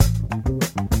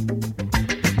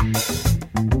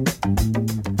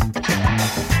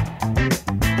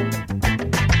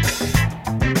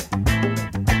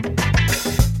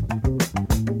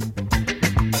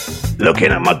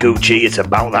Looking at my Gucci, it's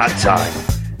about that time.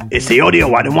 It's the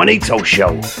Audio Ad and Juanito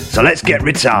show, so let's get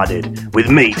retarded with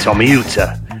me, Tommy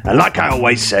Uta. And like I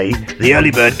always say, the early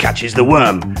bird catches the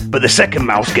worm, but the second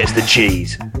mouse gets the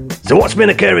cheese. So what's been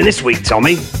occurring this week,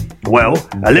 Tommy? Well,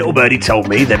 a little birdie told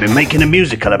me they've been making a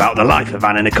musical about the life of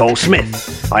Anna Nicole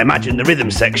Smith. I imagine the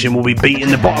rhythm section will be beating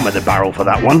the bottom of the barrel for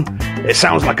that one. It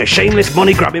sounds like a shameless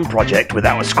money-grabbing project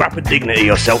without a scrap of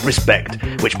dignity or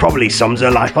self-respect, which probably sums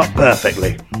her life up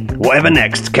perfectly. Whatever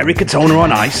next, Kerry Katona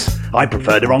on ice, I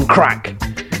preferred her on crack.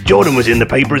 Jordan was in the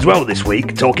paper as well this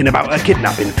week, talking about her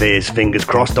kidnapping fears, fingers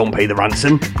crossed, don't pay the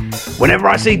ransom. Whenever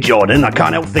I see Jordan, I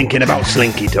can't help thinking about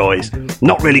slinky toys.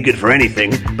 Not really good for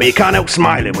anything, but you can't help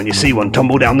smiling when you see one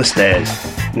tumble down the stairs.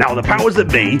 Now, the powers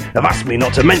that be have asked me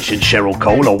not to mention Cheryl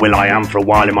Cole or will.i.am for a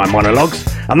while in my monologues,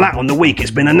 and that on the week it's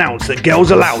been announced that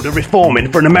Girls Aloud are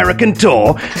reforming for an American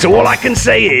tour, so all I can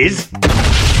say is...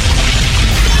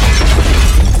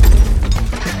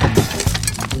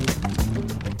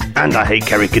 And I hate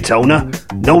Kerry Katona.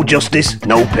 No justice,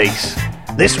 no peace.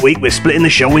 This week we're splitting the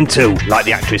show in two, like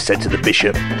the actress said to the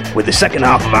bishop, with the second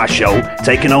half of our show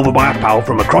taken over by a pal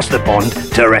from across the pond,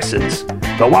 Terrescence.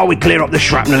 But while we clear up the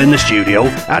shrapnel in the studio,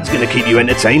 Ad's going to keep you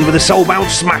entertained with a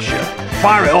soul-bound smasher.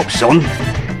 Fire it up, son.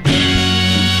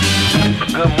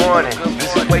 Good morning.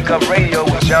 This is Wake Up Radio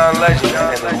with John Legend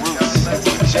and the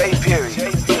Roots. J.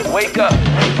 Period. Wake up.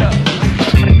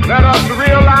 Let us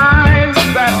realize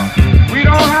that we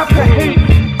don't have to hate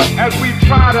as we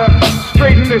try to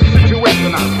straighten this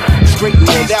situation out. Straighten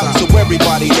it out so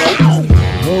everybody knows.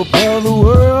 Hope all the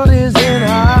world is in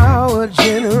our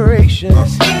generation.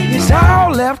 It's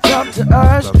all left up to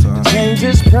us to change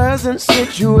this present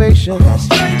situation.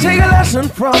 Take a lesson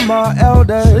from our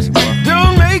elders.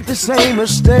 Don't make the same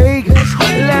mistake.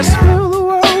 Let's fill the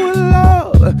world with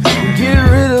love and get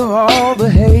rid of all the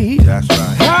hate. That's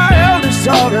right. Our elders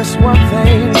taught us one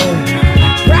thing,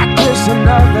 practice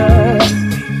another.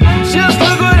 Just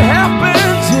look what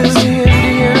happened to the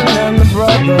Indian and the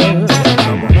brother.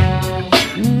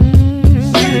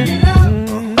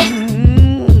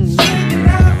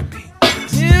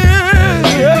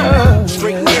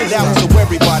 Straighten it out so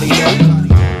everybody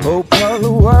knows. Hope of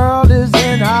the world is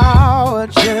in our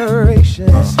generation.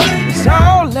 It's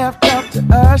all left up to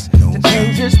us to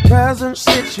change this present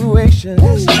situation.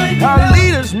 Our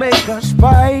leaders make us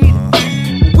fight.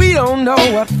 We don't know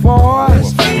what for.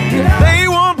 If they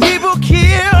want people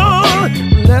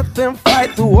killed, let them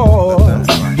fight the war.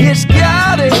 It's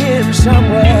gotta end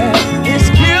somewhere. This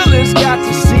killer's got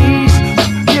to cease.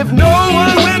 If no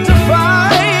one went to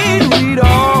fight, we'd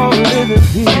all live in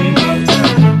peace.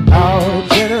 Our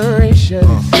generation,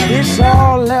 it's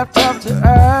all left up to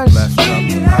us.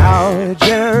 Our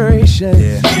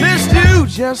generation, let's do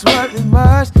just what we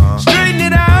must. Straighten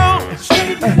it out.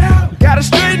 Gotta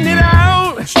straighten it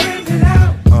out. Straighten it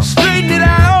out. Straighten it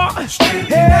out.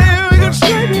 Hey, we gonna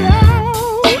straighten it out.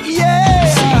 Yeah.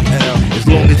 As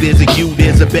long as there's a you,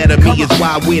 there's a better me. Is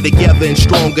why we're together and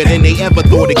stronger than they ever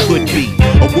thought it could be.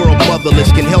 A world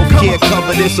motherless, can healthcare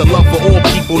cover this? A love for all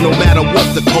people, no matter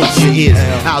what the culture is.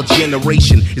 Our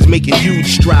generation is making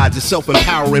huge strides. A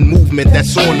self-empowering movement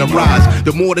that's on the rise.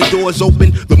 The more the doors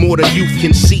open, the more the youth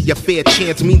can see. A fair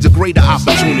chance means a greater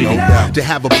opportunity to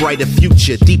have a brighter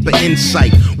future, deeper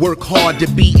insight. Work hard to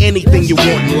be anything you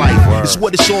want in life. It's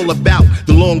what it's all about,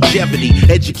 the longevity.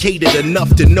 Educated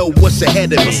enough to know what's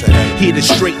ahead of me. Here to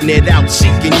straighten it out,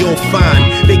 seeking you'll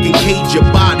find. They can cage your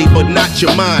body, but not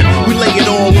your mind. We lay it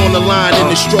all on the line in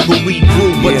the struggle we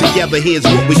grew, but together here's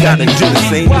what we gotta do. The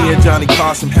same year Johnny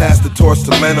Carson passed the torch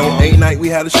to Leno. A night we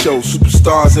had a show,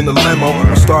 superstars in the limo.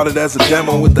 We started as a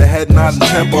demo with the head nod and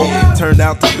tempo. Turned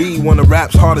out to be one of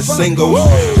rap's hardest singles.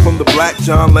 From the Blacc,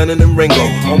 John Lennon and Ringo.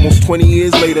 Almost 20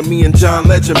 years later, me and John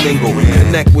Legend mingle.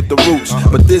 Connect with the roots,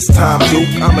 but this time, Duke,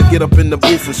 I'ma get up in the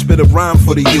booth and spit a rhyme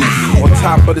for the youth. On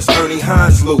top of this Ernie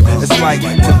Hines loop, it's like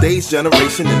today's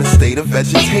generation in a state of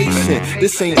vegetation.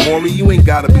 This ain't Maury, you ain't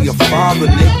gotta be a father,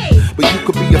 nigga, but you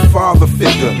could be a father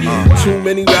figure. Too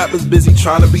many rappers busy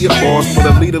trying to be a boss, but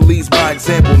a leader leads by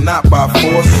example, not by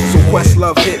force. So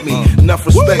Questlove hit me, enough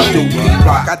respect, dude.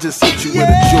 P-Rock, I just hit you with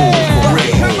a jewel, for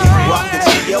real. Rock and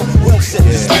TL, we'll set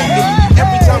this smoking.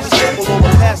 Every time we sample on the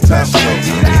pastime show.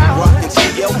 Rock and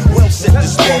TL, we'll set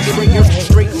this smoking.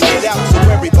 Straighten it out so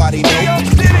everybody knows.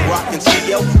 Rock and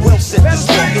TL, we'll set this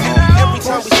smoking. Every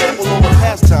time we sample on the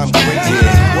pastime show.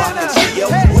 Rock and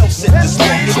TL, we'll set this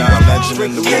smoking. John Legend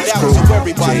and the Roots crew. So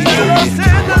everybody knows.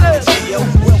 Rock and TL,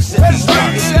 we'll set this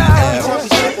smoking. Every time we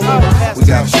sample on the pastime show. We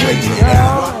got straighten it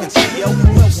out. Rock and TL,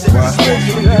 we'll set this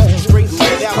smoking. Straighten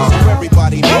it out so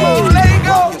everybody knows.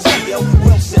 Rock and TL,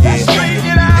 we'll set this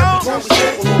smoking. Every time we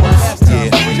sample on the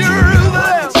pastime show.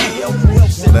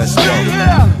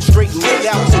 yo. Straight and laid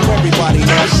out so everybody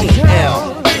knows she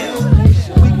L.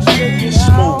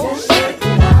 Smooth.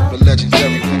 The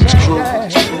legendary Beach Crew,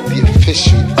 the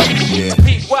official. Yeah.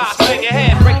 P.Y. swing your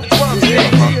head, break the drums,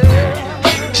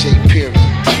 J. Period.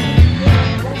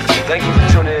 Thank you for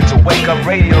tuning in to Wake Up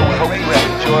Radio. We hope you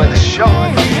have enjoyed the show.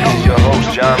 This is your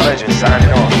host, John Legend,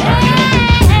 signing off.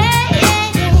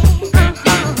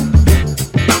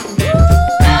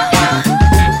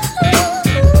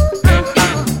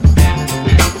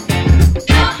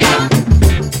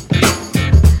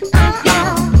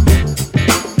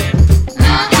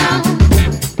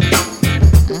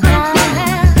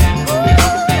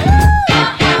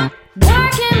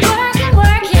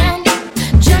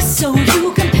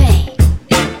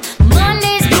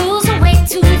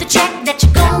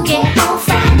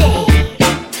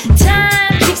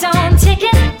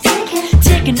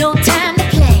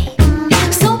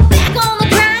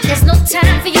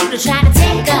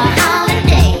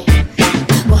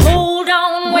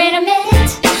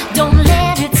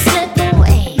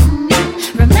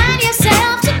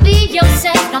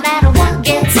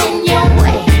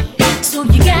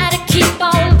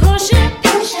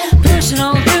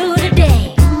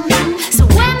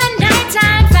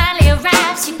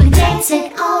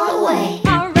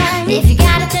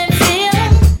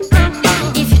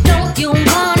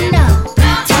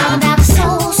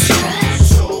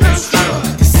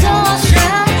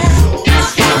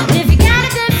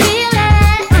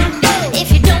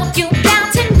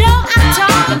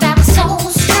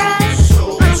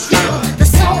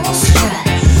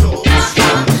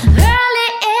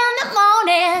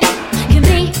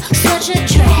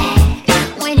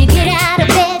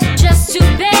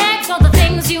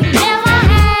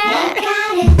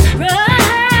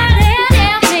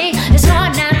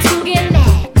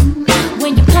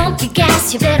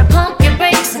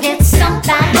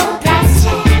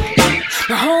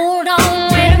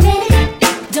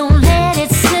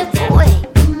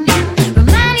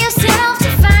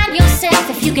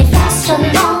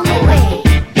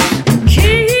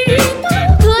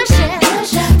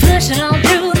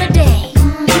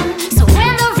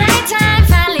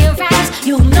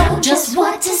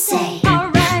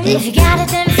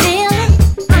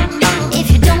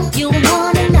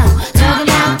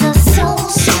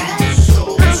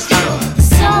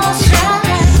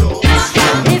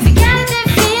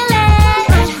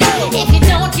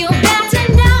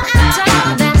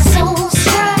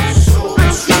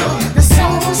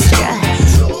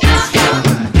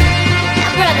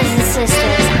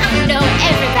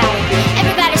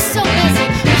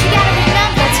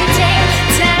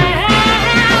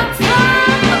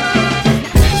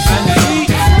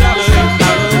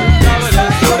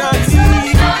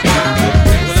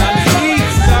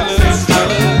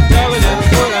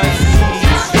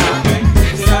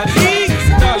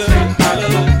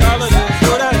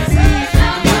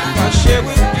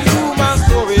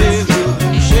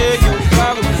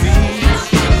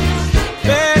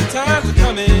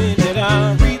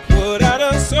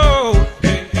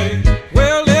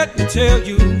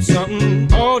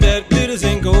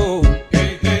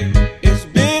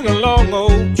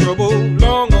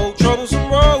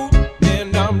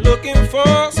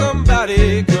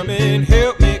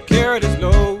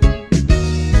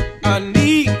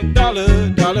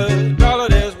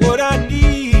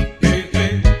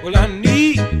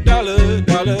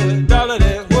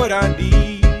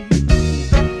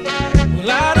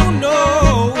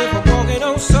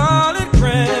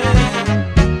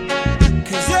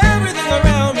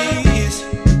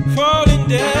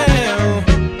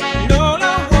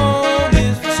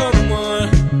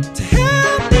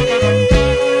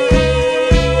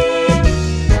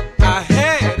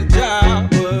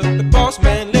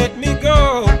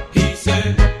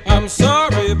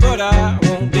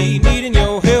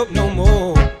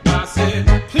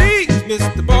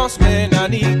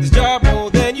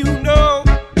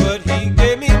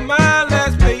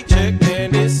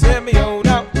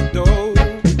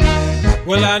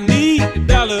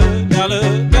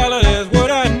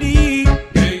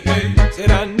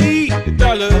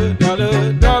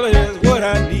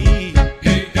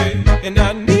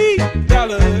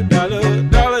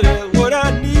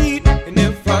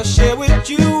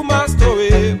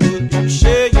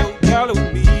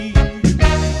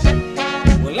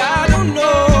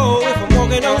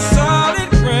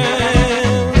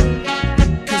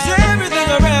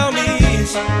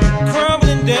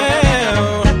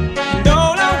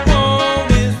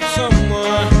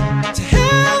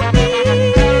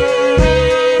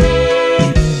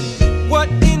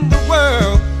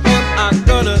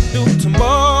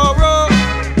 Tomorrow,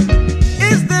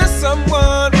 is there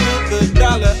someone with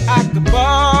 $1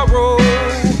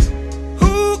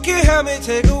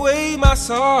 my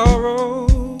sorrow.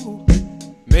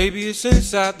 Maybe it's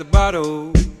inside the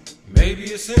bottle. Maybe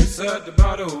it's inside the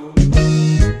bottle.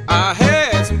 I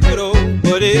had some good old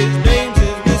buddies, names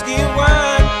is whiskey and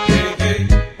wine. Hey, hey.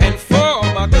 And for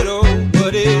my good old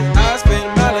buddies, I spent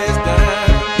my last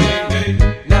dime. Hey,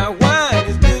 hey. Now wine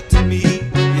is good to me.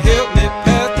 You help me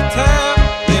pass the time.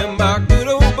 And my good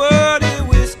old buddy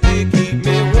whiskey keep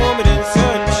me warm in the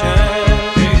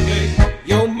sunshine. Hey, hey.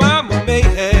 Your mama may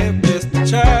have blessed the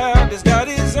child that's got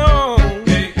his own.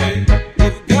 Hey, hey.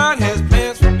 If God has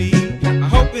plans for me, I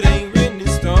hope it ain't written in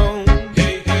stone.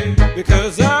 Hey, hey.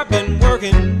 Because I've been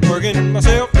working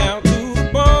myself down to the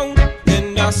bone.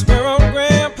 And I swear on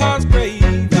Grandpa's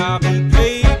grave, I'll be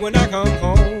paid when I come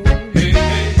home. Hey,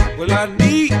 hey. Well, I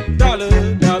need dollar,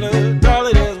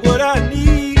 that's what I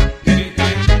need. Hey,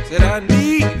 hey. Said I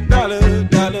need dollar,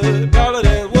 that's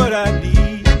what I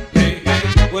need. Hey,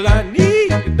 hey. Well, I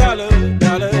need dollar,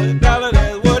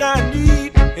 that's what I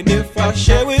need. And if I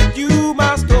share with you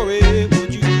my story,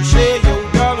 would you share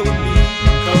your dollar with me?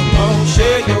 Come on,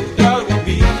 share your dollar with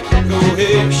me. Go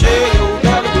ahead, share your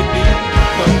dollar with me.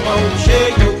 Come on,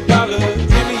 share your dollar.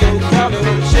 Give me your dollar,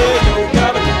 share your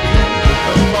dollar with me.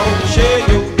 Come on, share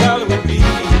your dollar with me.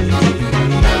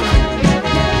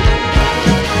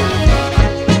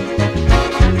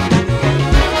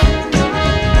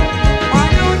 Why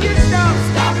don't you stop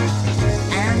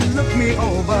and look me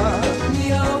over?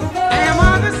 Am I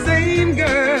the same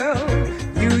girl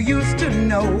you used to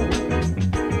know?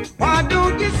 Why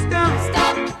don't you stop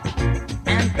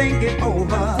and think it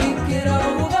over?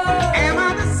 Am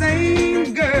I the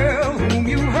same girl whom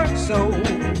you hurt so?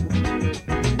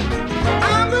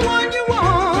 I'm the one you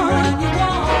want.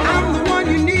 I'm the one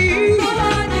you need.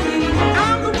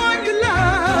 I'm the one you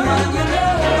love.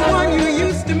 The one you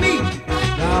used to meet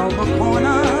down the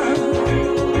corner.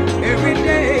 Every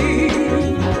day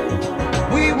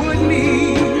we would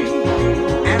meet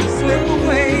and slip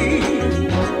away.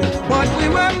 But we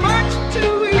were much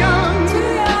too young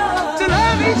to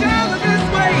love each other this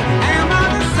way. Am I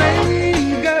the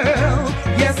same girl?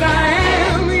 Yes, I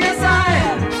am. Yes, I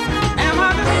am. Am I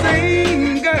the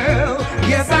same girl?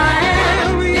 Yes, I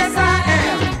am. Yes, I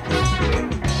am.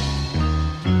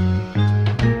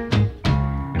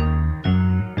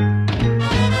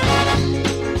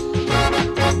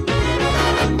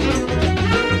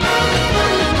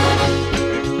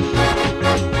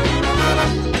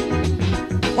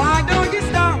 Why don't you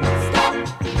stop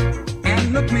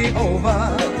and look me over?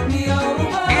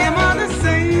 Am I the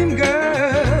same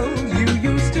girl you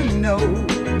used to know?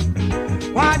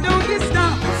 Why don't you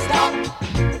stop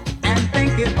and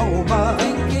think it over?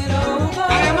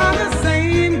 Am I the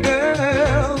same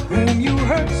girl whom you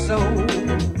hurt so?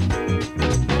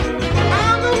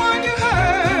 I'm the one you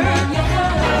hurt,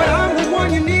 but I'm the one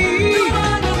you need.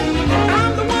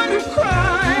 I'm the one who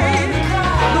cried,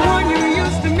 the one you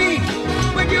used to meet,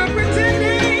 but you're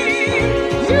pretending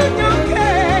you don't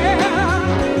care.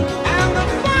 And the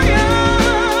fire,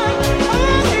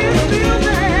 oh, is still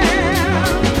there,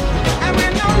 and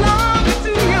we're no longer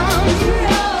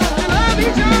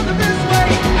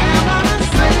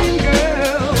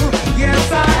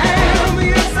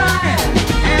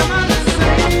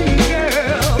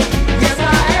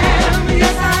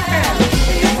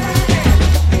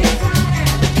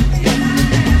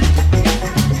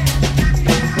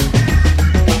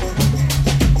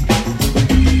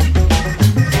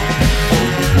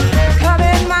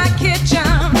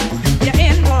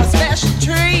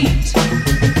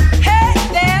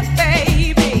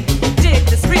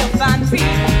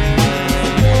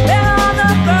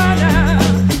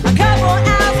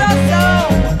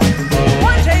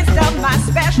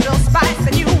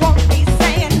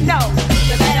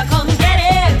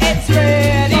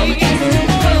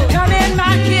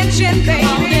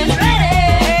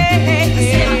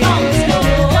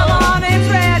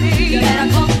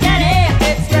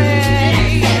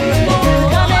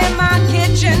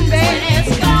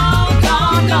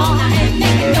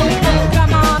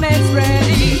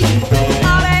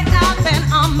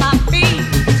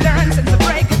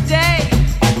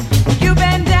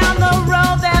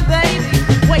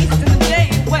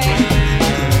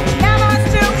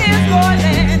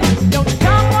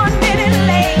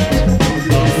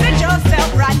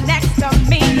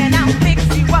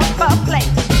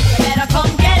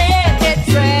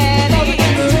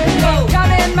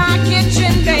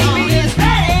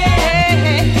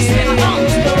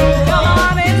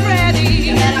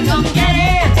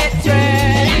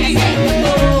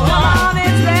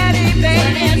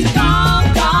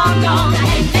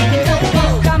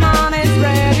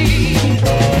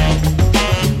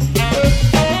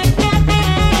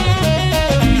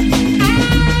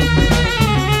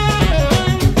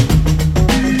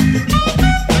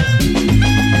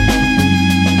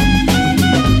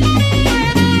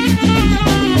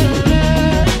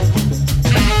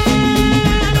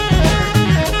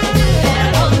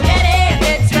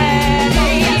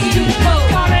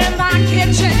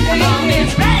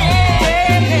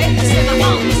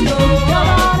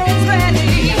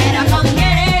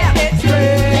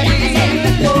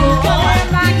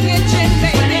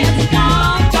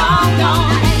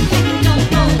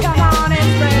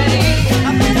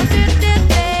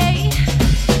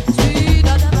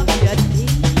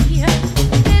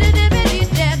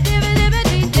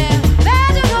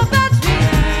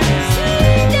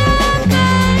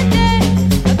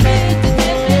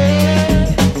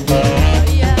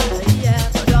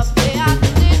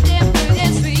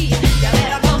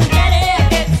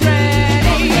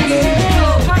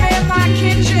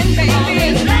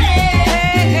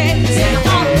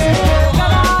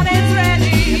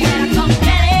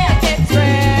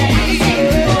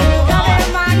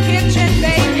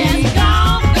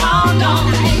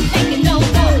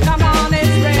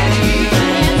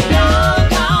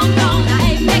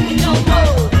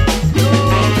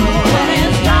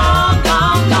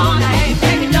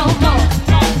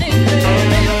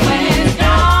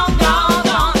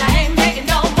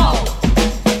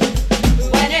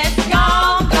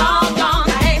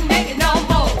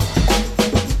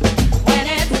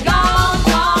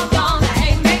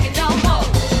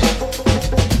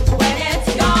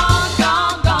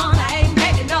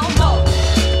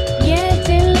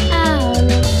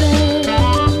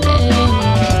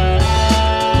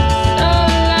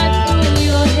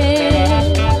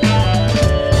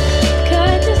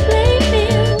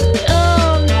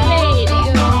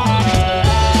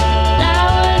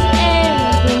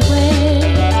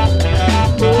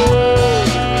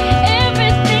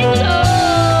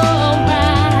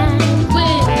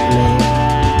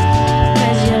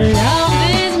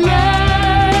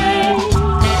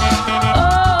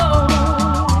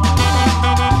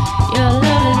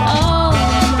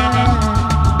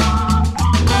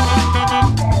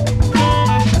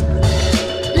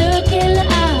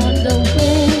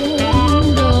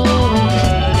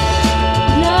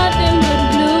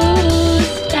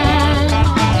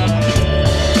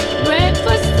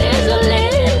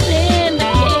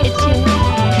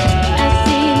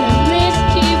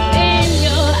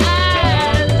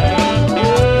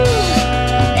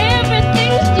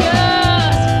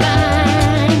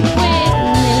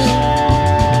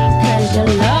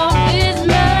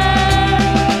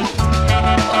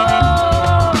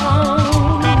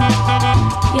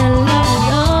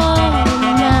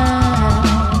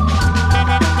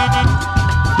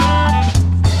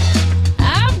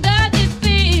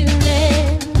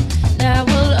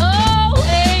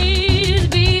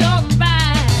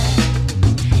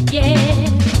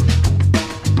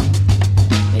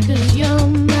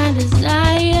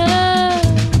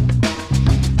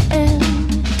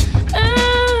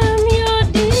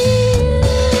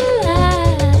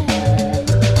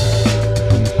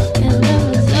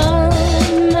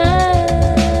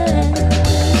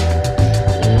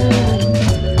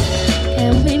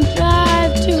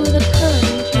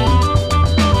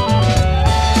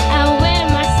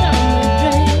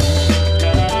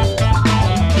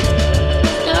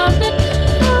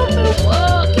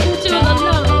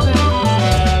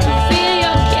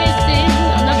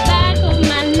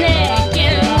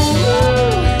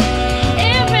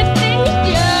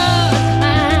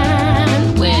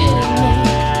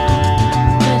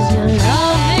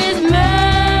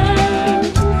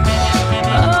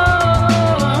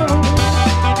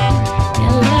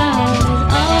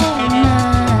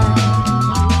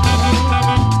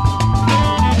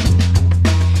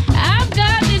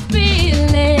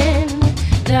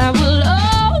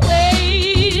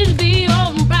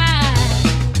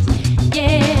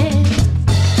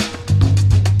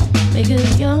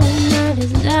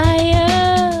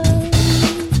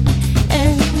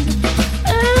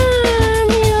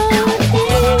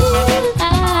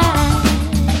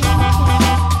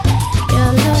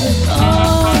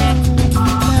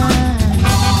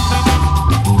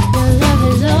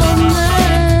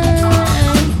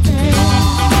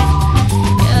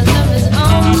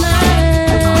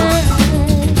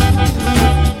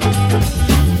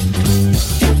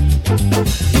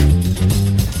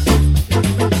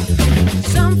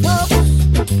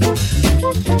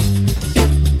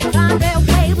find their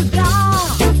way with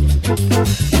God.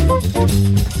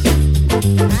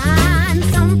 And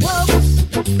some folks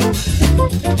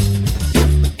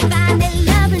find their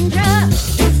love in drugs.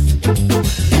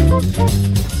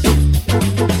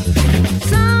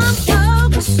 Some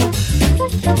folks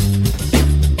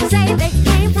say they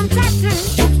came from Texas.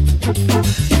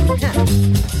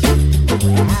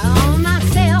 Well,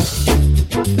 myself,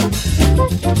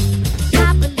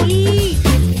 I believe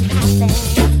it can happen.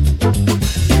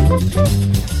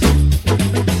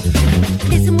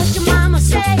 Listen what your mama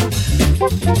say,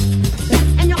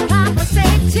 and your papa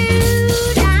say too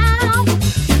now.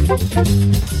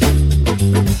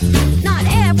 Not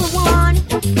everyone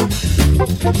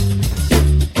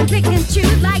can pick and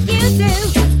choose like you do.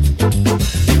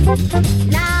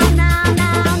 Now,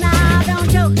 don't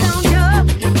joke, don't joke.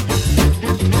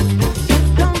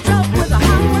 Don't joke with a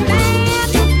hungry man.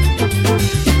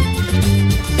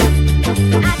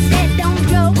 I said don't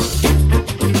joke.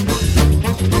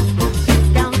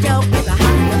 Don't joke with a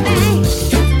hungry man.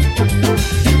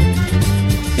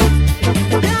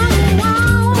 Don't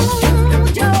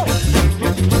joke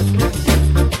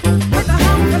with a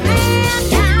hungry man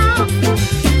now.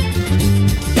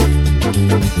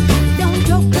 Don't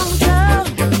joke, don't joke.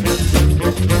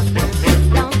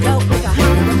 Don't joke with a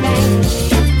hungry man.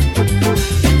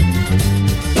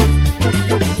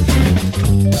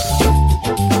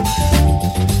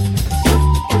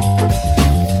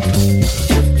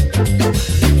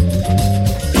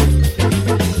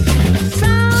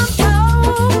 Some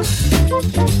folks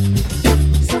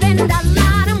spend a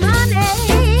lot of money,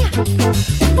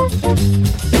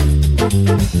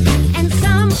 and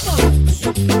some folks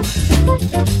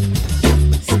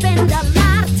spend a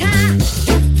lot of time.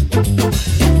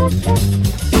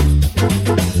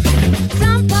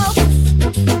 Some folks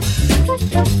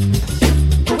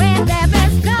wear their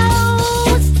best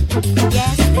clothes,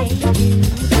 yes they do.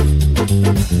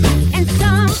 And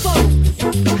some folks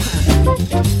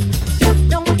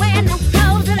don't wear no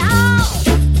clothes at all.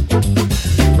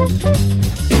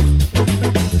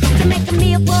 To make a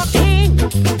meal for a king,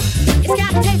 it's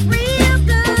gotta taste real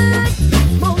good.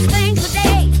 Most things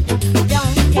today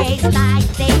don't taste like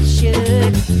they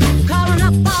should. Calling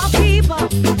up all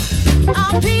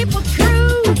people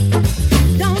true.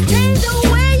 Don't change the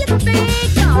way you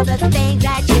think, all the things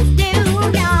that you do.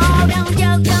 No, don't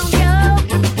joke, don't joke.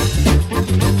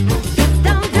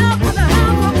 Don't joke with a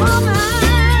hungry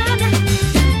woman.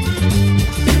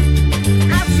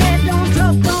 I said don't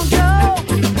joke, don't joke.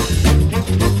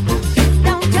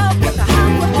 Don't joke with a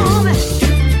hungry woman.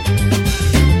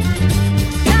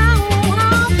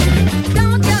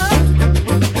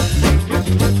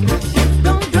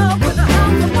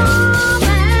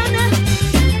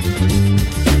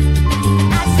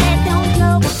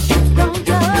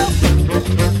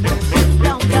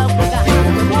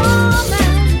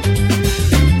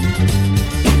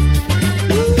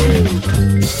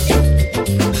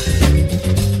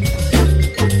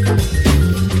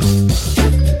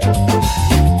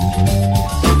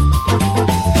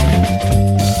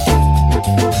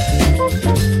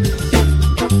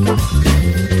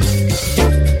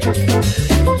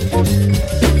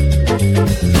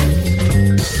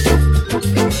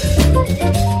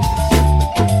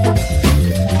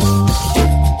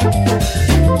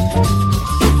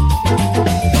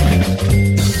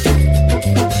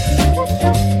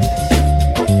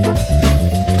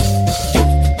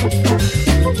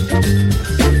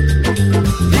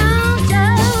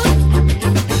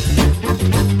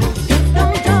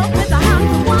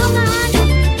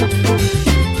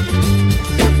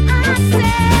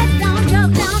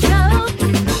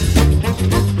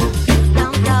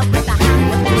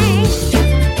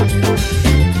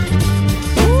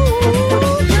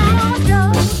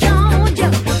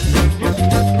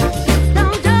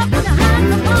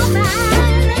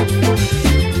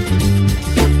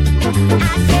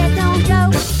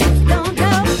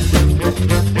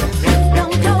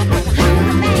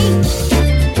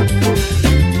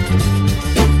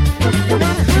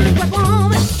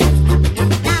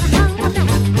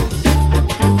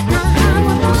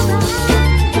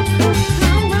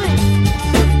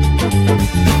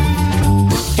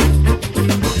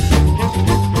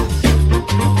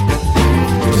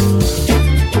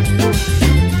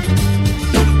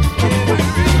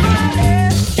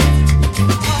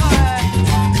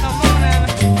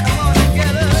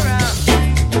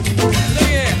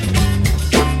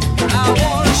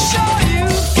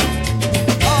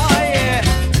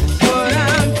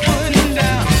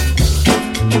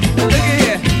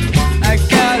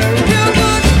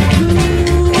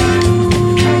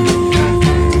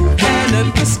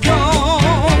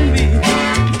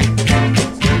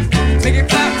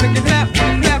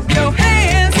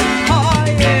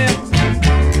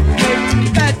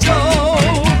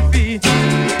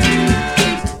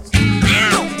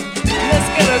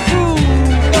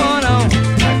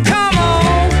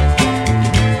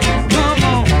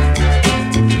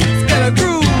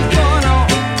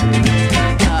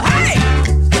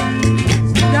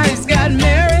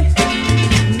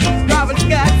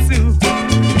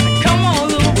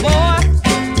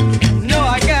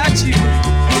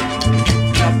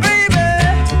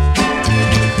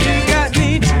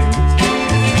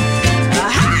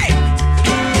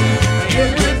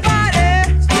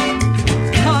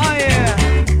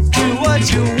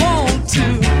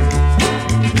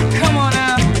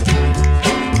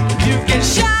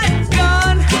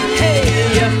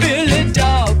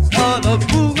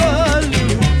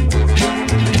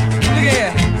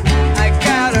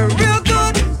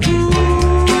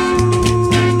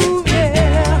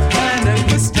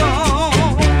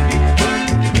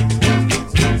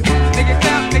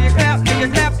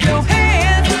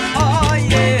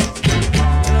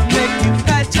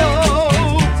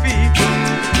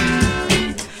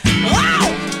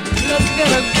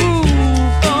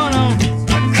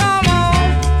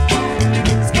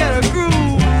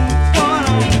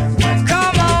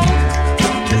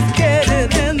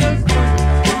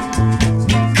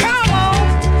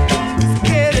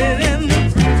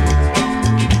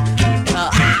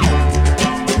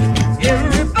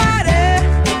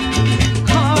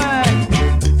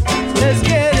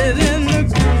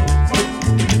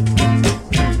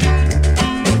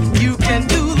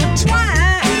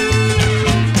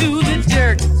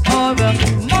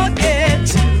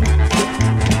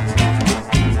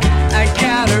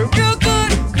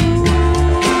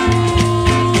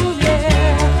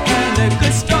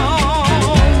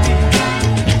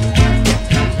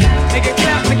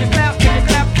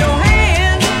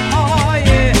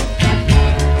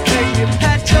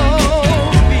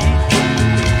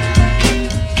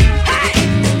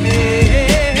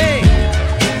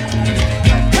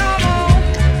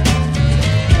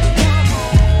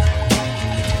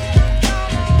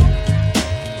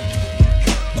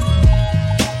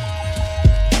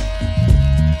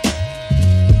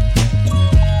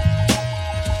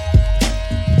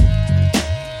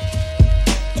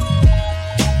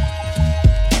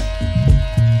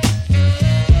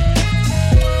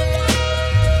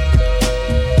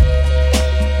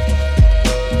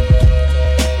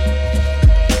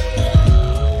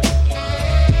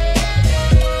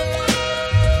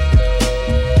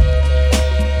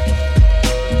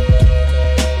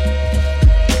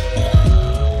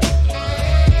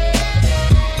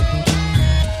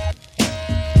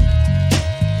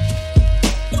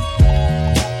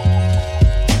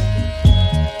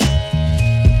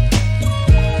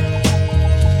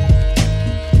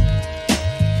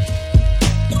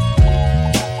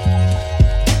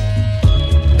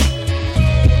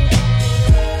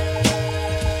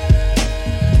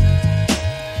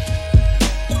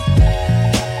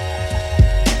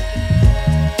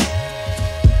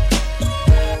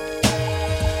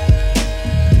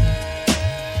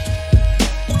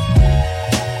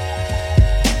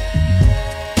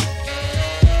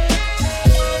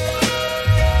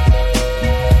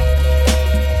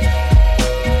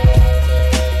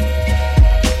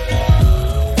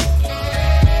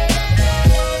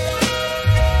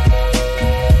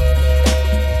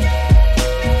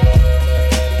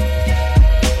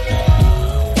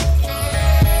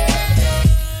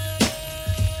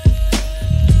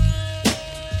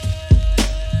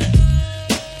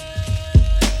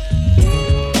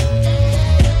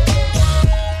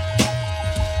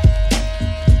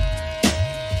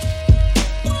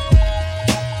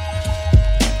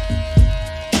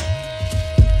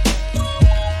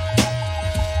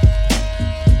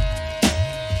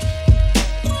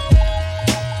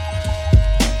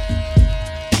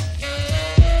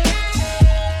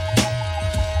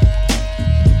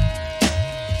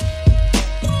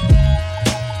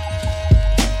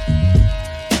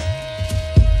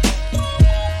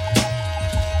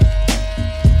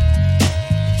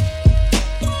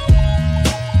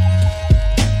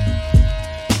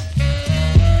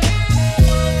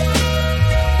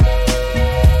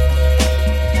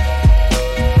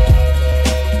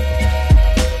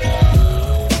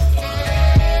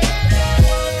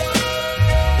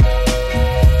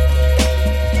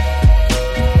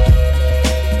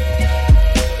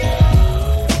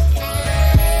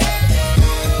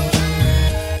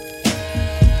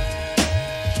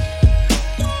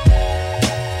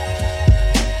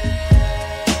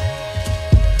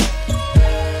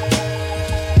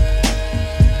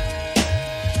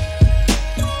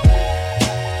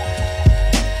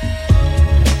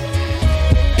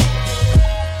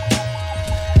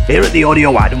 Here at the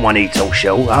Audio Adam Juanito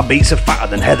show, our beats are fatter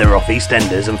than Heather off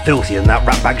EastEnders and filthier than that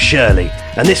ratbag Shirley.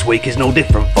 And this week is no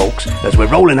different, folks, as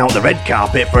we're rolling out the red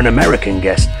carpet for an American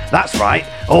guest. That's right,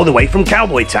 all the way from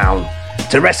Cowboy Town.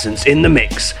 Terrescence in the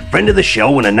mix, friend of the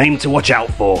show and a name to watch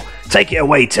out for. Take it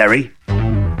away, Terry.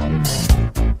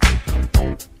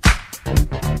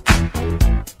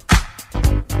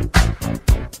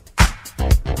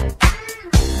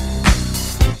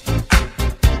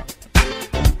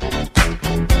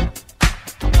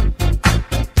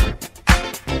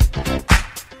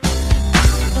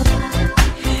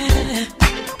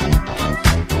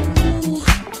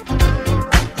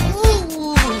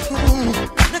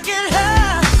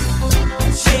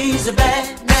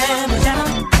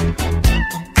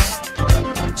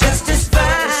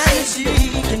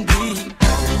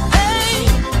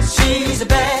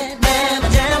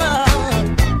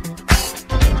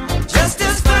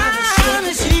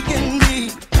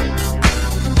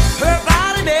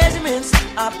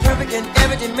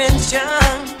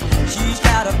 She's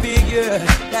got a figure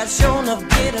that's shown of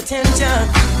great attention.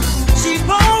 She's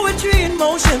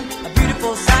motion, a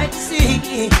beautiful sight to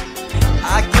see.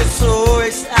 I get so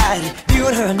excited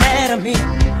viewing her anatomy.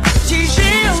 She's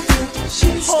real,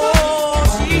 she's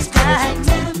she's tight,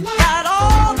 got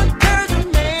all the curves a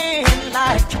man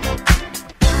like.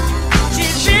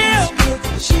 She's real,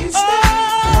 she's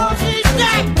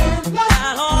tight,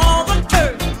 got all the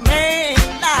curves a man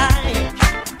like.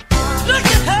 Look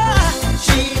at her,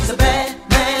 she's a bad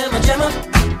man, my Jama,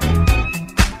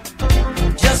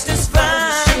 just as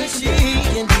fine as she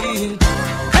can be.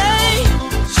 Hey,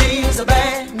 she's a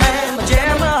bad man, my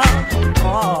Jama,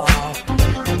 oh,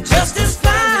 just as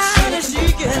fine as she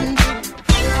can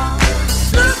be.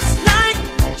 Looks like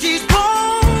she's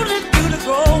born into the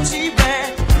role she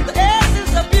wears. The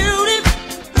essence of beauty,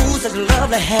 ooh, such a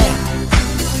lovely hair.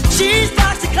 She's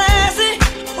foxy, classy,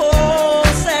 oh,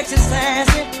 sexy,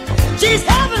 sassy. She's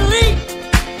heavenly,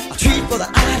 a treat for the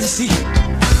eye to see.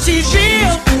 She's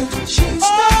real,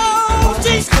 oh,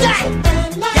 she's tight,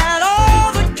 got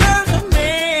all the curves a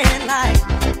man like.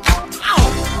 Oh,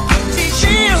 she's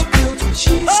real,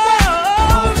 oh,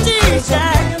 she's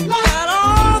tight, got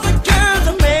all the curves a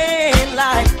man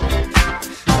like.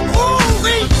 Ooh,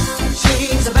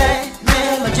 she's a bad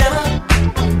man, my Jama.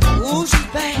 Ooh, she's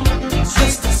bad,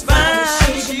 just as fine as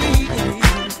she can be.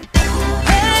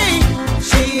 Hey,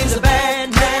 she's a bad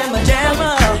man, my Jama.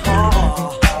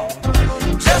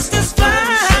 Just as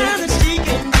fine as she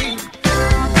can be.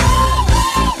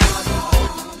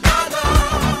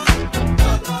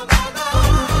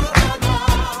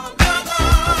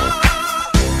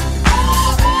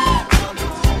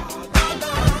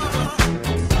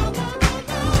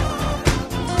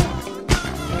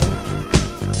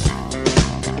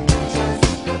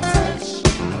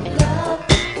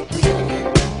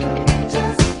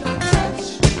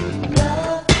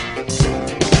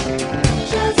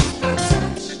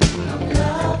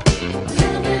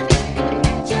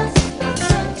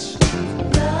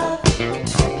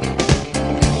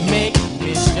 Make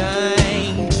me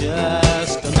shine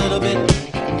just a little bit,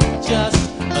 just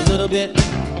a little bit.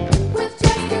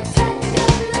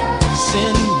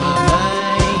 Send my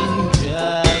mind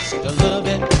just a little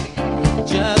bit,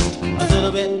 just a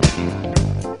little bit.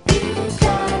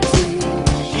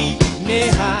 Keep me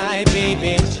high,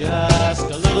 baby, just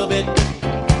a little bit,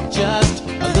 just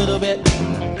a little bit.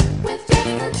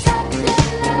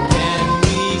 Can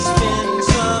we spend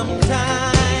some time?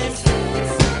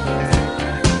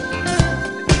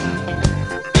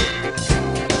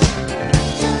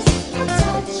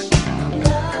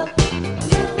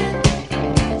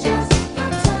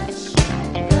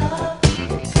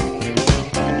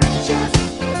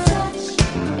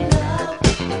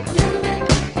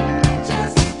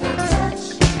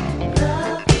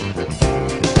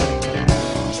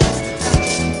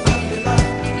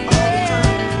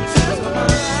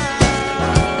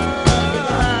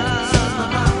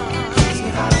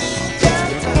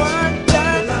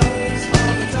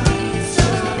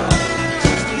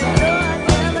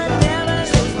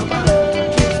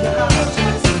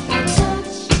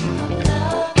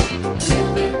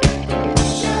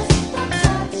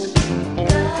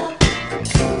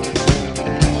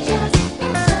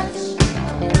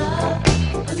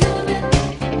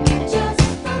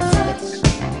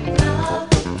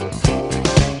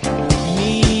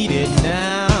 Need it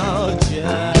now,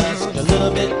 just a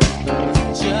little bit,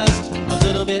 just a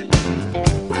little bit.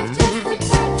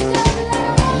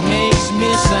 Makes me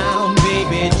sound,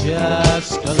 baby,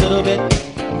 just a little bit,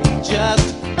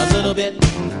 just a little bit.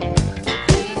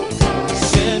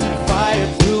 Send fire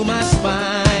through my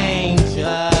spine,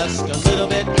 just a little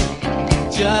bit,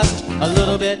 just a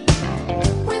little bit.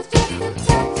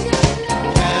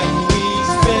 Can we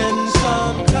spend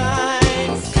some time?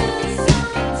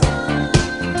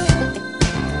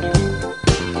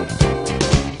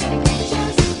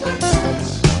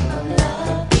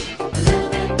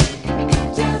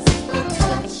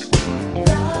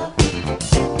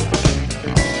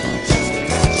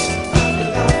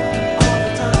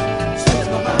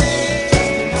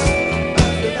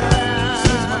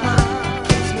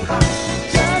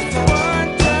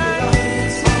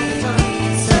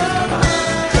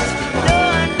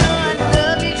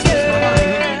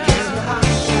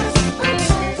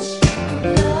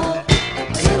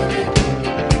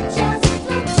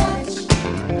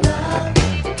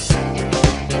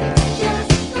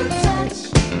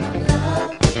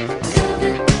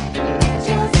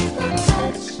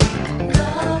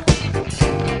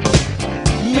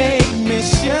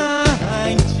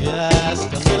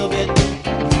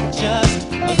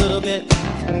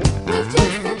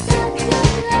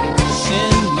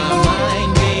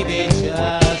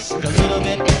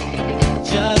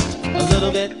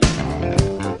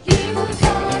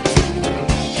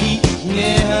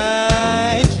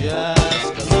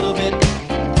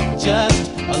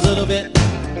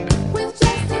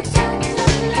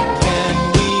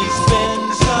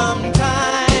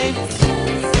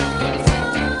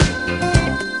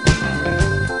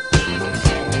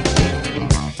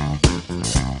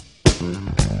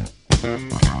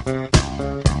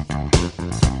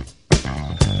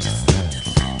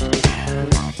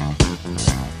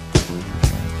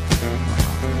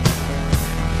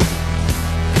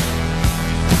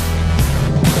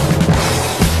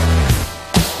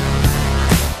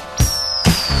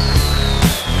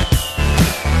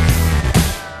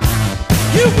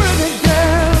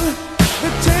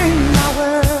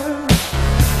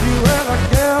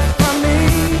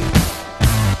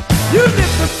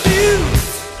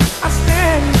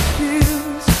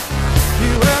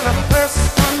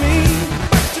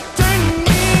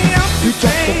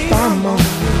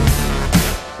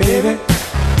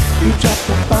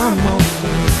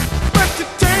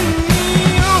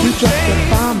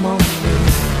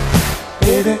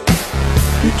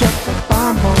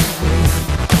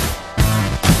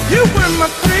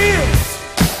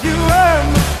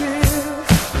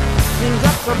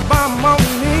 bomb on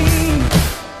me.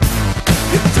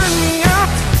 You turn me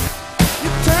out,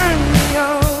 you turn me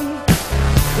on.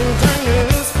 You turn me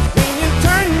loose, then you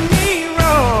turn me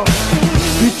wrong.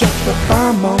 You drop the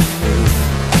bomb on me,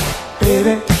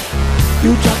 baby.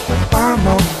 You drop the bomb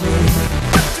on me.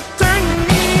 But you turn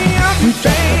me out, you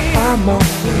drop the bomb on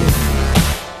me,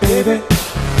 baby.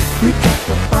 You drop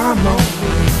the bomb on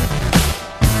me.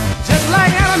 Just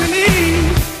like Adam and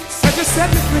Eve, said you set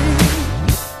me free.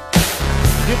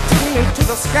 You took me to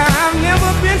the sky, I've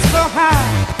never been so high.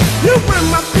 You were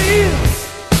my fears,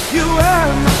 you were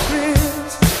my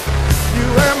fears. You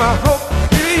were my hope,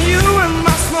 you were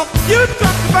my smoke. You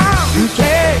dropped the bomb, you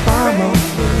dropped the bomb on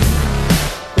me,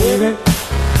 baby.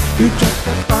 You dropped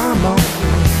the bomb on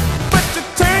me. But you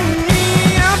turned me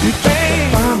up, you dropped the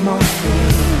bomb on me,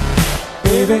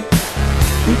 baby.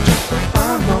 You dropped the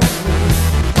bomb on me.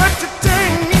 But you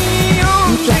turned me on,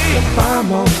 you dropped the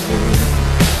bomb on me,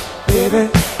 baby.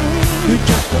 You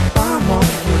dropped the bomb on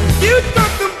me. You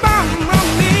dropped the bomb on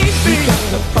me, baby. You dropped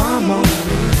the bomb on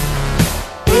me,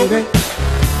 baby.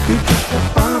 You dropped the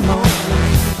bomb on me.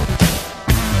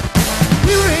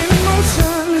 You in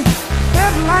motion,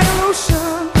 head like an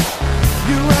ocean.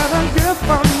 You were the girl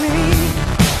for me.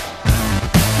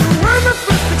 You were the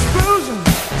first explosion,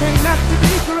 turned out to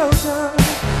be corrosion.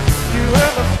 You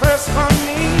were the first for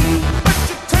me, but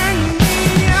you turned me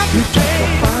up. You dropped the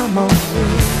bomb on me,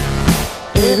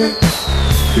 baby.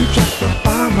 You dropped the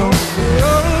bomb on me.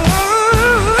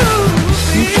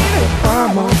 You dropped the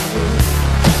bomb on me,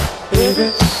 baby.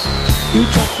 You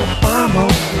dropped the bomb on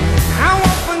me. I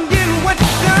won't forget what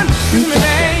you done to me, baby. You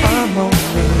dropped the bomb on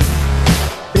me,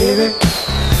 baby.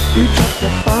 You dropped the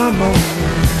bomb on me.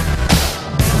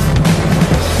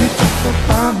 You dropped the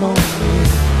bomb on me,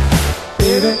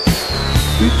 baby.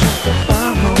 You dropped the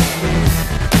bomb on me.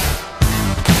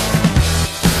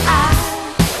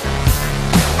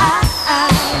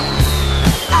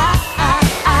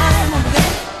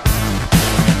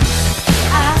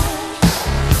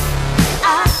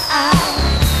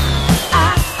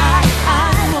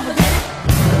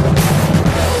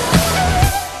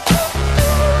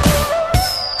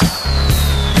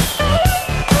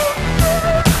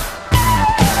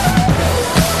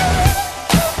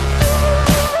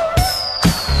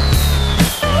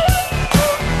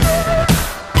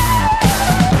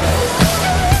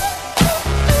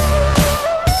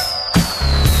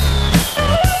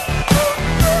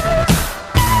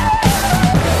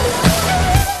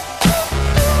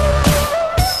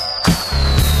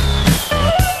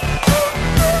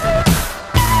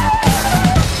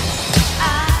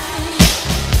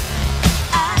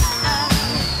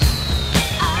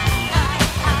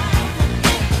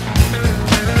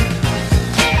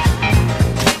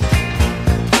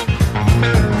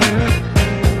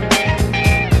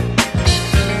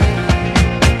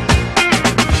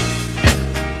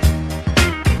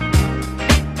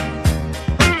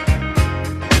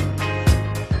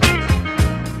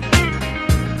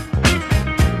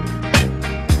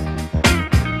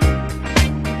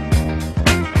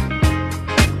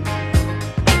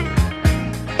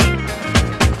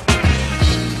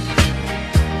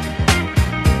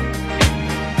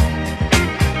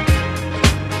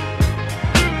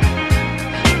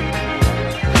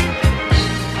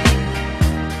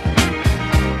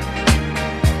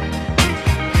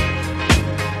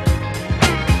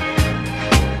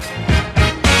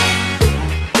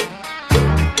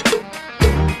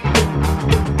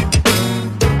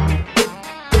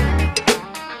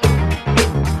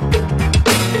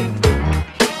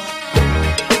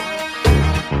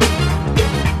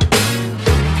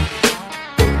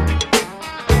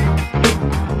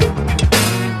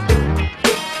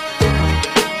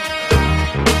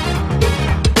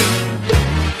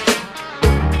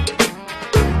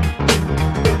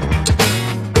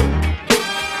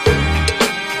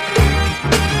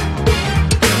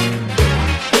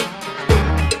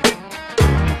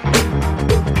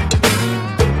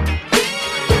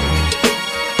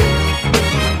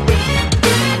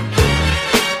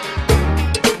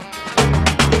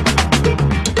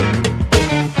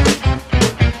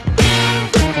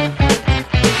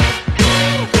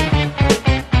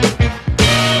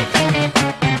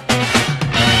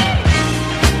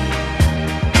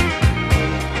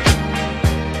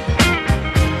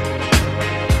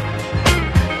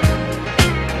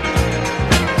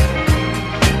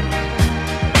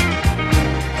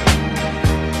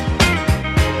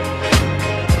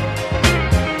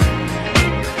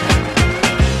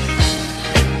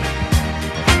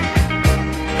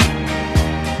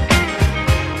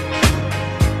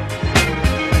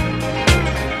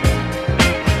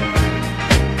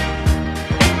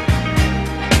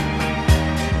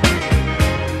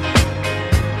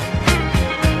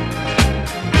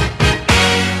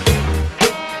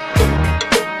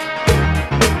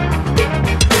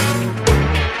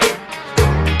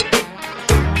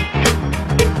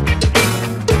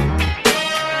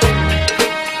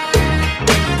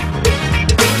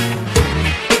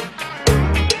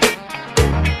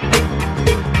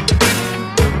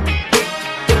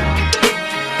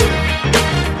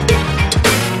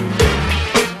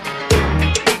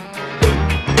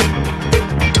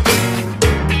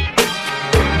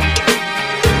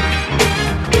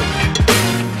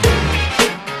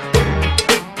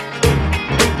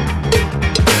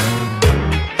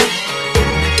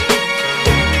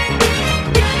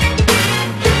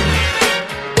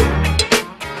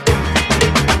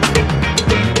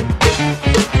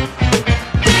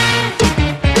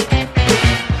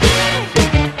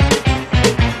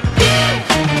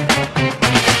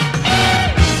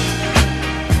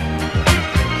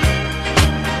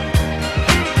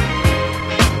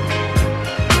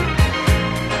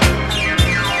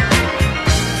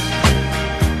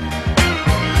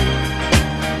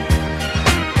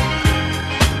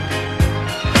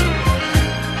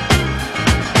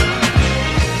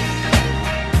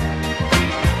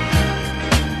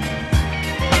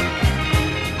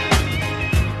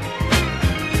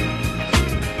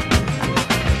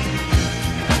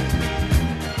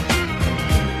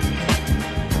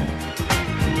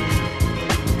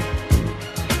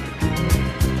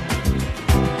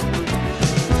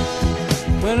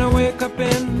 wake up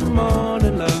in the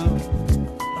morning, love,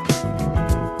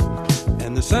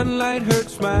 and the sunlight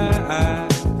hurts my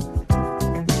eyes,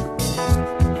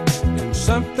 and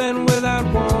something without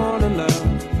warning, love,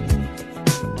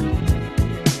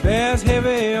 bears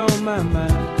heavy on my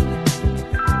mind.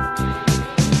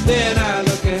 Then I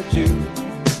look at you,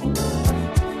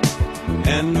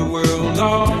 and the world's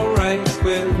alright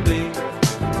with me.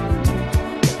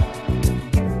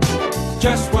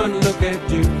 Just one look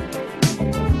at you,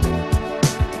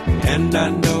 and I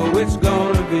know it's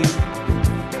gonna be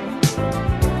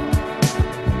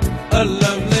a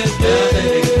lovely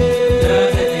day.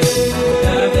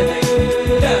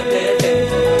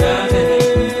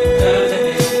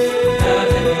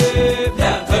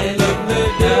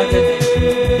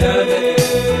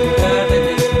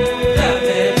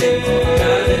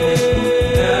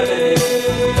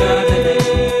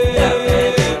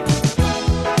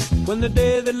 When the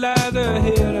day that lies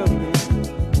ahead of me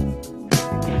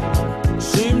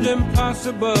seems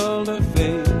impossible to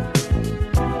face,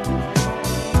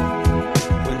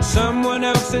 when someone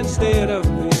else instead of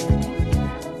me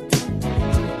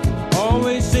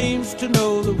always seems to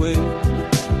know the way,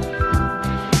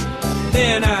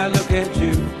 then I look at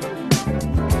you,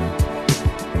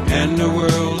 and the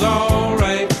world's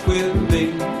alright with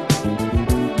me.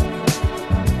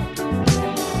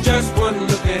 Just one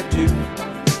look at you,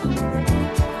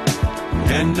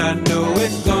 and I know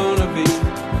it's gonna be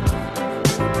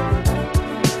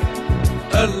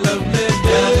a lovely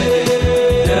day.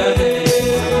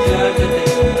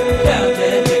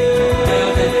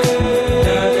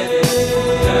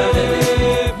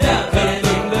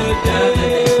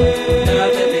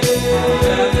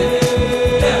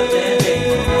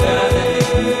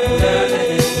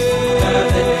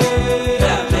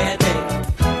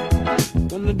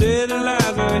 When the day that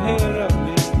lies ahead of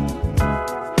me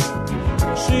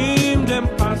seemed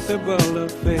impossible to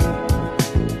face,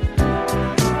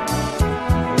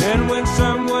 and when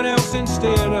someone else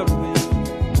instead of me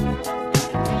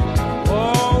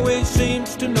always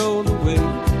seems to know the way,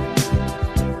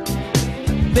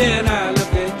 then I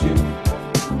look at you,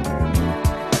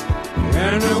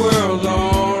 and the world's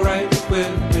alright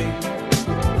with me.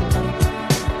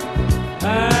 I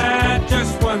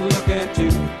just one look at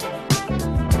you,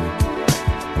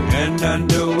 and I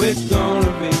know it's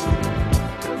gonna be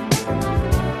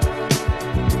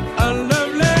a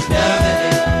lovely day.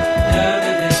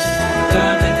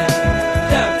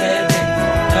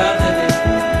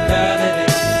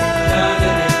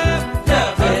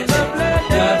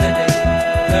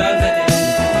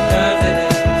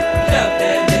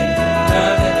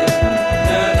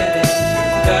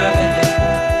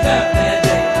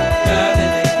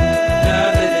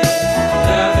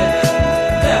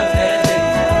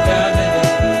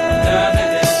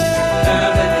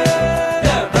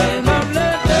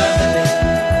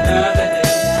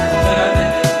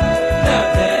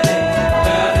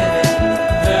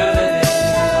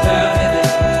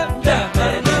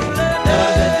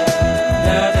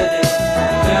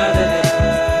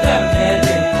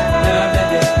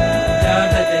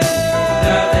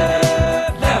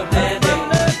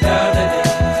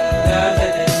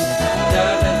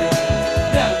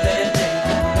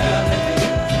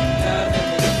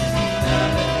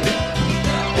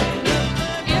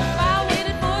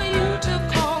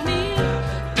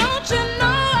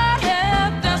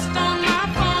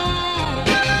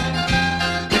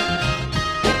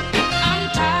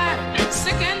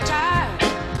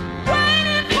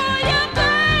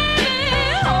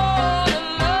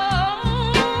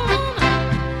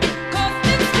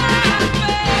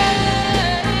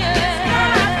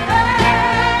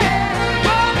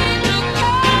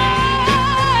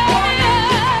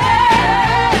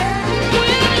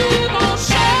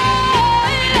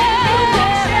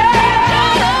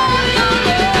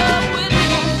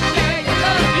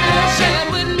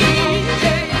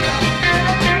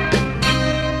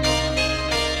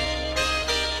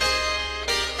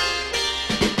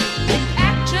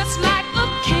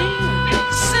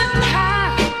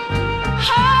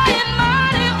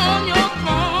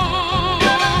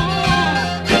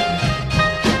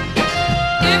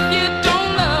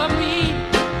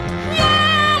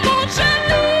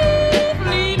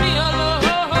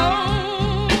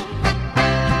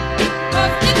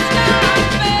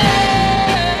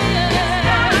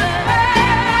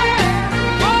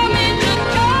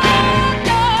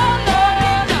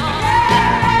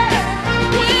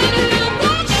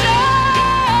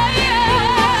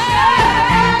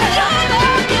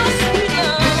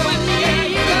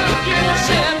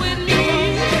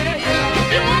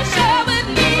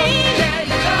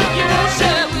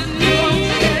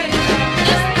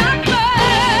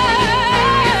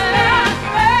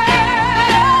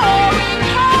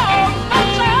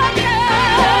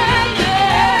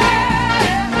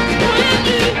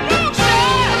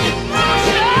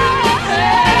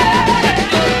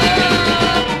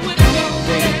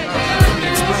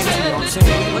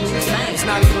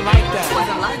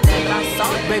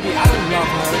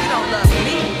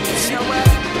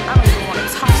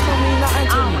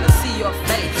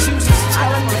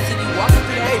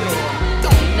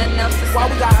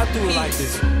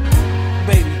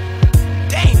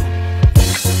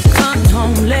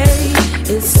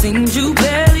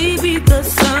 beneath the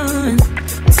sun,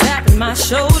 tapping my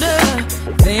shoulder,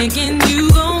 thinking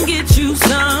you gon' get you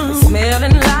some.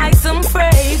 Smelling like some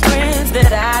fragrance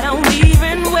that I don't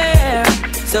even wear.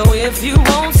 So if you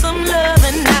want some love,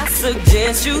 then I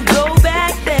suggest you go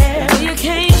back there where you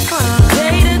came from.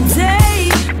 Day to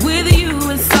day with you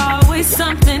is always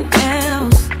something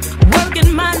else,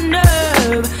 working my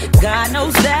nerve. God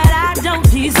knows that I don't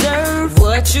deserve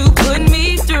what you put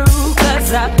me through,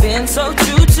 'cause I've been so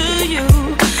true to you.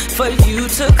 For you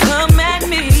to come at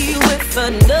me with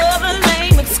another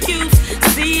lame excuse.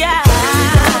 See, I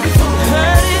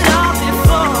heard it all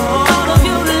before. All of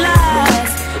your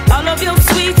lies, all of your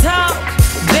sweet talk,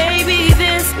 baby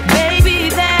this, baby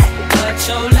that. But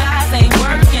your lies ain't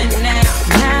working now.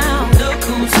 Now look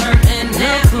who's hurting now.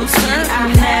 Look who's hurting.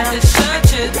 I had to shut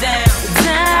you down.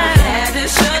 I had to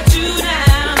shut you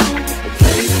down.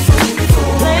 Play the fool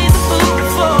before. Play the fool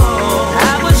before.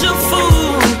 I was your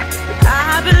fool.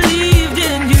 I believed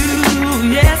in you.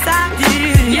 Yes, I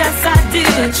did. Yes, I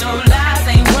did. But your lies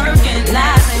ain't working.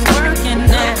 Lies ain't working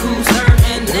now. Look who's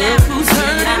hurting now. Look who's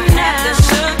hurting now. I had to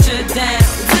shut you down.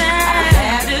 I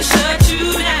had to shut you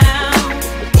down.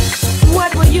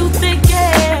 What were you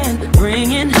thinking?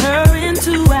 Bringing her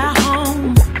into our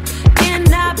home, in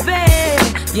our bed.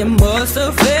 You must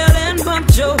have fell and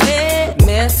bumped your head,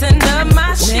 messing up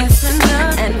my shit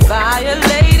and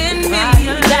violating me.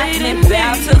 Got me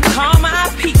about to call my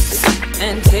peace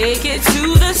and take it to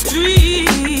the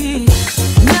street.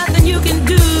 Nothing you can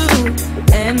do,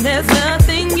 and there's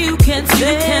nothing you can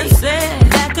say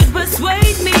that could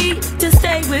persuade me to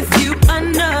stay with you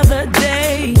another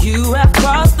day. You have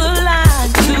crossed the line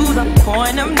to the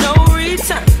point of no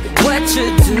return. What you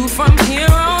do from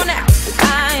here on out,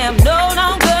 I am no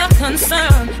longer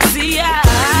concerned. See, I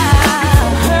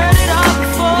heard it all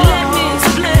before. Let me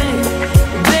explain,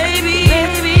 baby,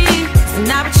 it's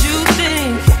not what you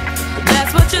think.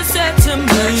 That's what you said to me.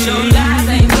 But your lies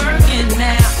ain't working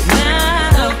now. Now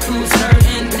look who's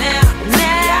hurting now.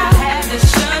 Now I had to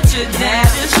shut you down. I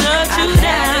had to shut you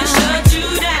down. Shut you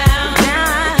down.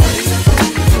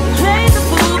 Play the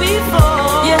fool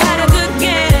before. You had a good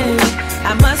game,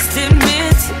 I must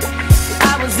admit.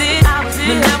 I was it,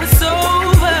 but now it's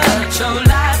over. But your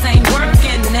lies ain't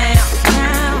working now.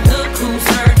 Now look who's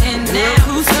hurting now. Look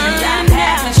who's hurting now. I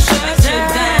had to shut you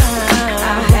down.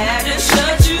 I had to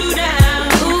shut you down.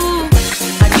 Ooh,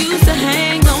 I used to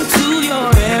hang on to your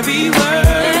every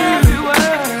word,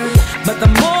 but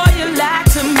the more you lied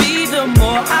to me, the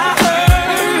more I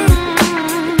heard.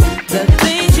 The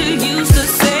things you used to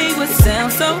say would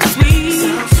sound so sweet.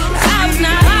 I was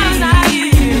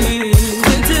naive,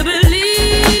 quick to believe.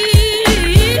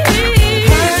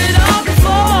 Heard it all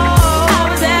before. I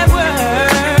was at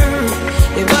work.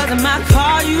 It wasn't my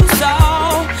car you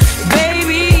saw,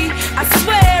 baby. I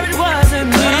swear it wasn't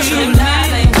me. But your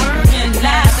lies ain't working.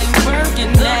 Lies ain't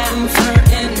working now. Look who's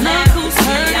hurting now. Look who's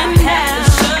hurting now. I had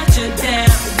to shut you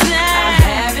down. I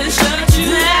had to shut you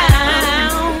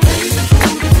down.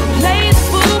 Play the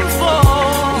fool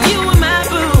before. You were my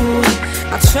boo.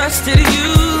 I trusted you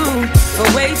for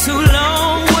way too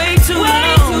long, way too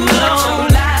long. But your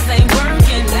lies ain't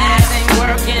working. Lies ain't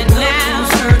working now. Look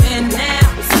who's hurting now.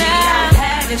 See, I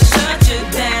had to shut you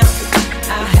down.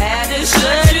 I had to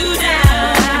shut you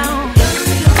down.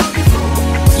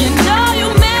 You know you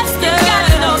messed up. You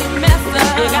gotta know you messed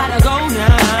up. You gotta go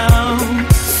now.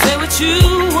 Say what you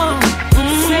want.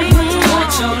 Say what you want.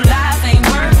 But your lies ain't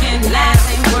working. Lies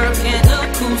ain't working. Look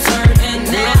who's hurting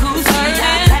now. Look who's hurting.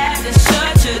 I had to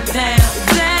shut you down.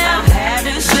 I had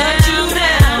to shut you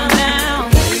down.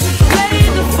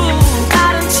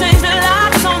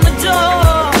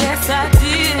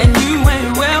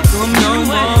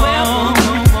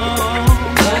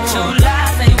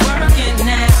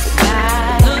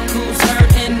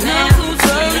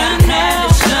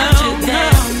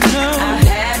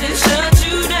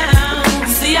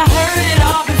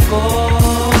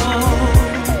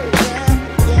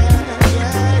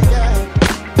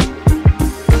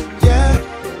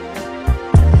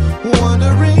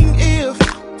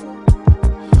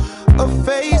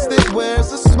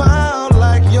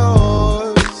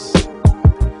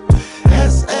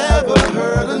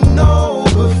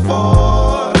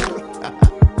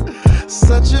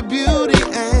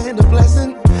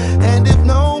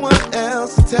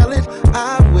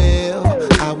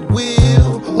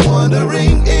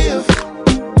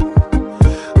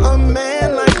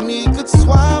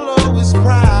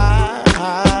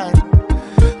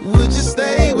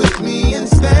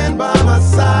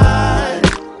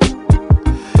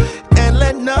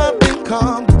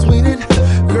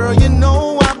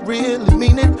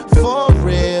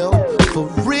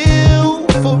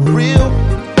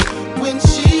 When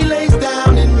she lays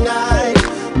down at night,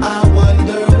 I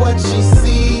wonder what she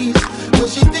sees. When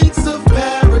she thinks of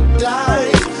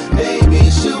paradise, maybe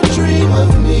she'll dream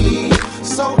of me.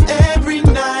 So every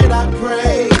night I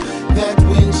pray that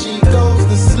when she goes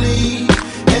to sleep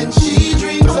and she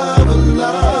dreams of a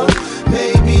love,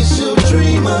 maybe she'll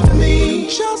dream of me.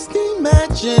 Just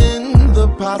imagine the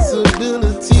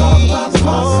possibilities.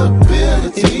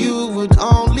 If you would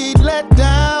only let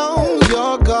down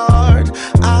your guard.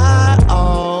 I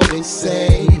always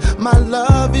say my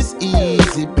love is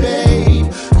easy, babe.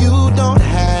 You don't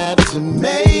have to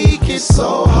make it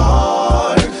so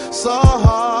hard,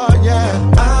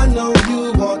 yeah. I know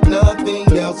you want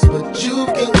nothing else, but you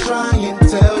can try and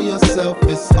tell yourself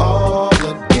it's all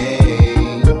a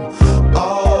game,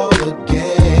 all a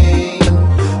game.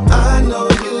 I know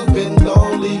you've been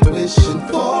lonely, wishing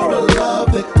for a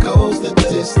love that goes the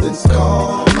distance.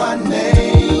 Call my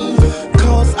name,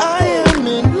 'cause I am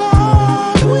in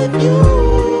love with you.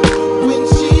 When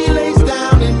she lays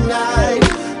down at night,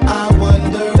 I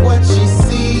wonder what she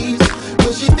sees.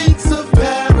 When she thinks of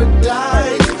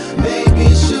paradise,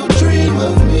 maybe she'll dream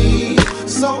of me.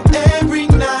 So every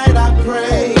night I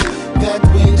pray that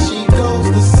when she goes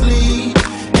to sleep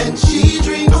and she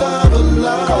dreams of a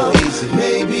love,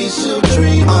 maybe she'll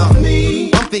dream of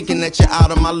me. I'm thinking that you're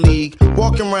out of my league,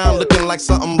 walking around looking like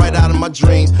something right out of my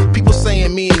dreams. People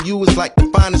saying me and you is like the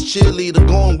finest cheerleader,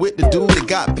 going with the dude that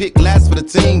got picked last for the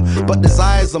team. But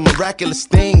desire's a miraculous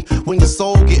thing. When your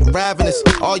soul get ravenous,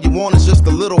 all you want is just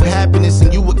a little happiness,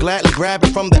 and you would gladly grab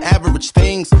it from the average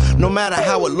things, no matter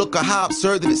how it look or how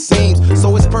absurd that it seems.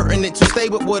 So it's pertinent to stay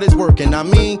with what is working. I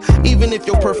mean, even if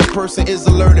your perfect person is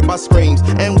alerted by screams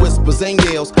and whispers and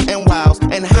yells and wows,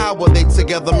 and how are they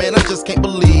together, man? I just can't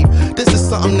believe this is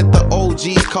something that the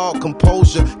OGs call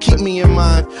composure. Keep me in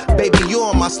mind, baby,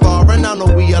 you're my star, and I know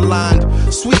we aligned.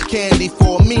 Sweet candy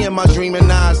for me and my dreaming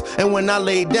eyes, and when I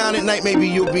lay down at night, maybe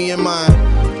you'll be in mine. You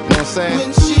know what I'm saying?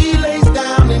 When she lays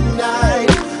down at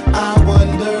night, I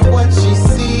wonder what she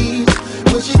sees.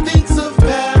 When she thinks of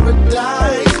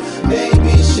paradise,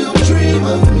 maybe she'll dream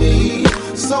of me.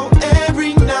 So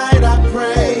every night I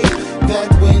pray that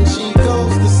when she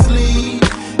goes to sleep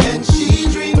and she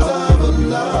dreams of a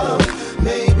love,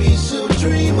 maybe she'll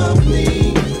dream of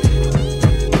me.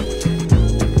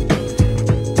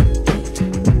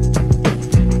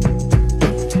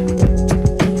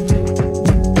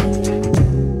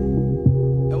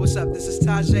 Yo, what's up? This is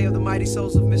Tajay of the Mighty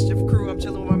Souls of Mischief crew. I'm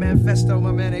chilling with my man Festo,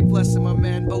 my man A Plus, and my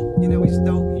man Bo. You know he's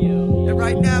dope. And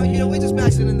right now, you know, we're just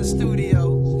maxing in the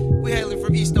studio. We're hailing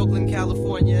from East Oakland,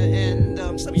 California, and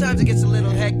sometimes it gets a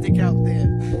little hectic out there.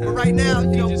 But right now,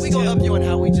 you know, we gonna up you on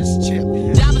how we just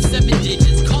chill. Diamond 7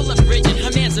 digits, call up Bridget,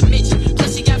 her man's a midget.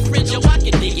 Plus she got fridge, yo, I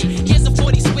can dig it. Here's a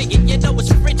 40 swigget, you know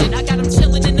it's frigid. I got him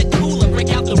chilling in the cooler, break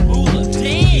out the ruler.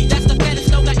 Damn, that's the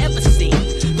fattest dog I ever seen.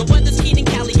 The one that's keen and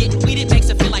Cali getting weeded makes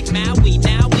it feel like Maui.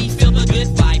 Now we feel the good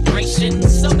vibration.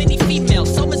 So many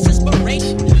females, so much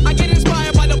inspiration. I get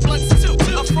inspired by the blunts too.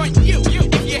 Up front, you.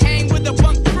 If you hang with the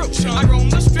bunk crew, I roam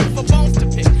the strip for bones to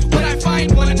pick. When I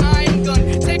find one, I'm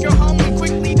gonna take her home and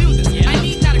quickly do this. I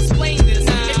need not explain this.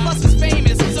 A Plus is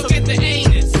famous, so get the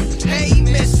anus.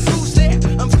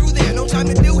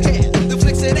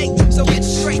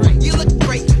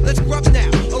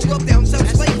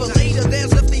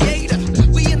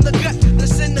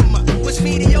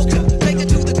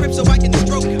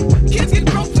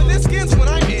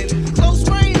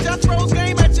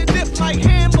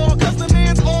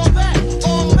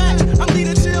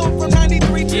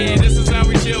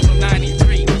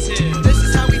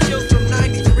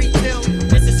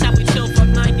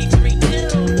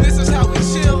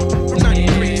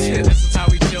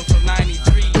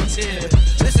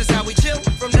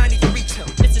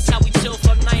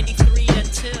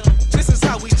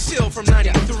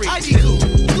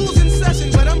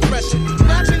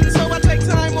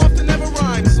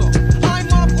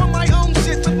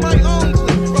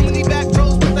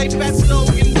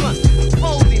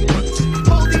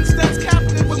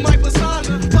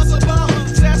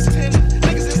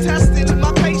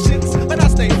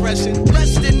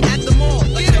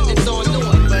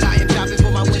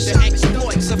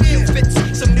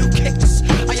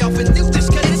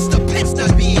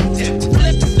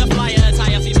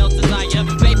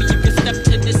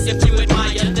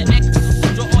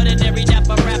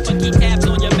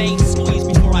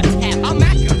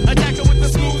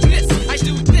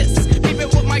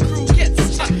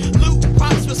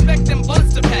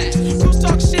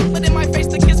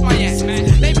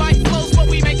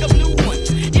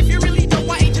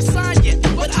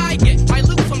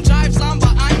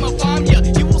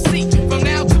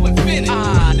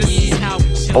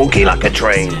 funky like a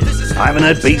train. I haven't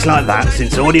heard beats like that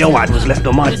since Audio Ad was left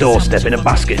on my doorstep in a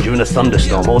basket during a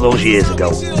thunderstorm all those years ago.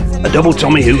 A double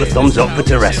Tommy Hooter thumbs up for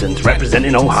Terrescence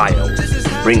representing Ohio.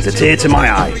 Brings a tear to my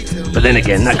eye, but then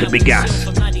again that could be gas.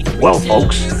 Well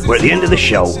folks, we're at the end of the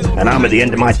show and I'm at the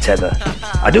end of my tether.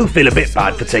 I do feel a bit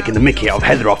bad for taking the mickey out of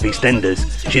Heather off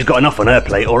EastEnders. She's got enough on her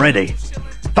plate already.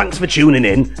 Thanks for tuning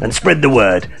in and spread the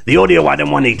word. The Audio Ad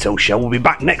and Juanito show will be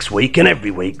back next week and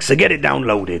every week, so get it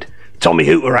downloaded. Tommy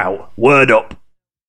Hooter out. Word up.